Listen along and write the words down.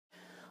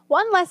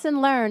One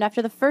lesson learned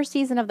after the first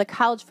season of the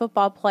college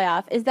football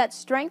playoff is that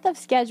strength of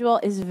schedule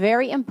is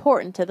very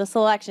important to the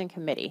selection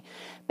committee.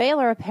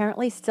 Baylor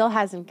apparently still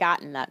hasn't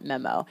gotten that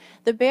memo.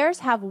 The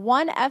Bears have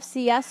one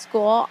FCS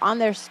school on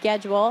their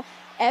schedule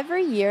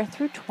every year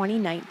through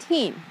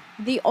 2019.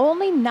 The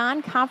only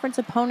non-conference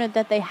opponent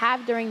that they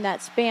have during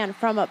that span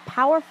from a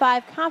Power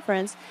 5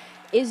 conference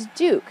is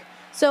Duke.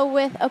 So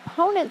with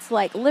opponents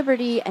like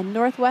Liberty and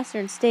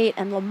Northwestern State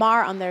and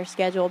Lamar on their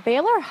schedule,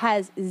 Baylor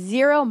has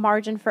zero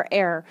margin for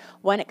error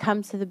when it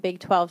comes to the Big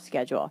 12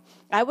 schedule.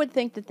 I would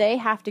think that they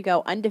have to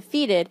go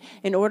undefeated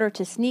in order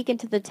to sneak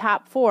into the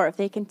top four if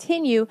they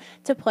continue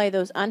to play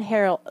those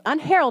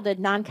unheralded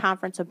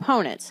non-conference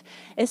opponents,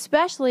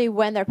 especially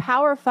when their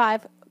Power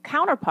 5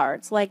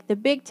 counterparts like the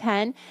Big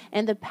 10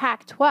 and the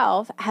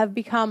Pac-12 have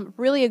become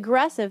really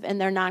aggressive in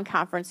their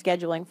non-conference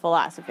scheduling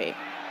philosophy.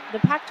 The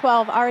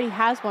Pac-12 already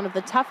has one of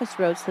the toughest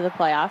roads to the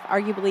playoff,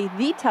 arguably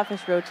the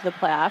toughest road to the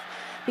playoff,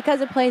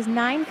 because it plays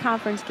 9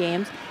 conference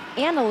games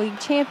and a league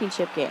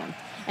championship game.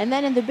 And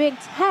then in the Big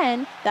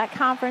 10, that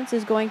conference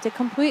is going to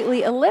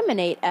completely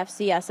eliminate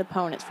FCS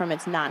opponents from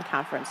its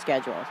non-conference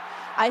schedules.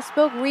 I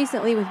spoke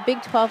recently with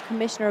Big 12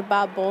 Commissioner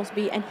Bob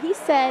Bowlesby, and he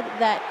said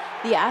that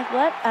the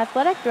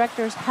athletic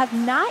directors have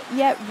not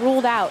yet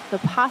ruled out the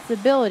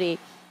possibility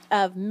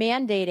of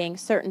mandating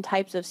certain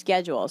types of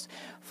schedules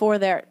for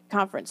their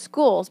conference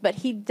schools, but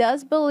he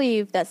does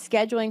believe that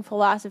scheduling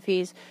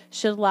philosophies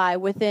should lie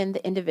within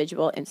the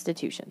individual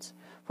institutions.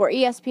 For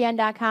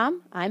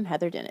ESPN.com, I'm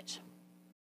Heather Dinich.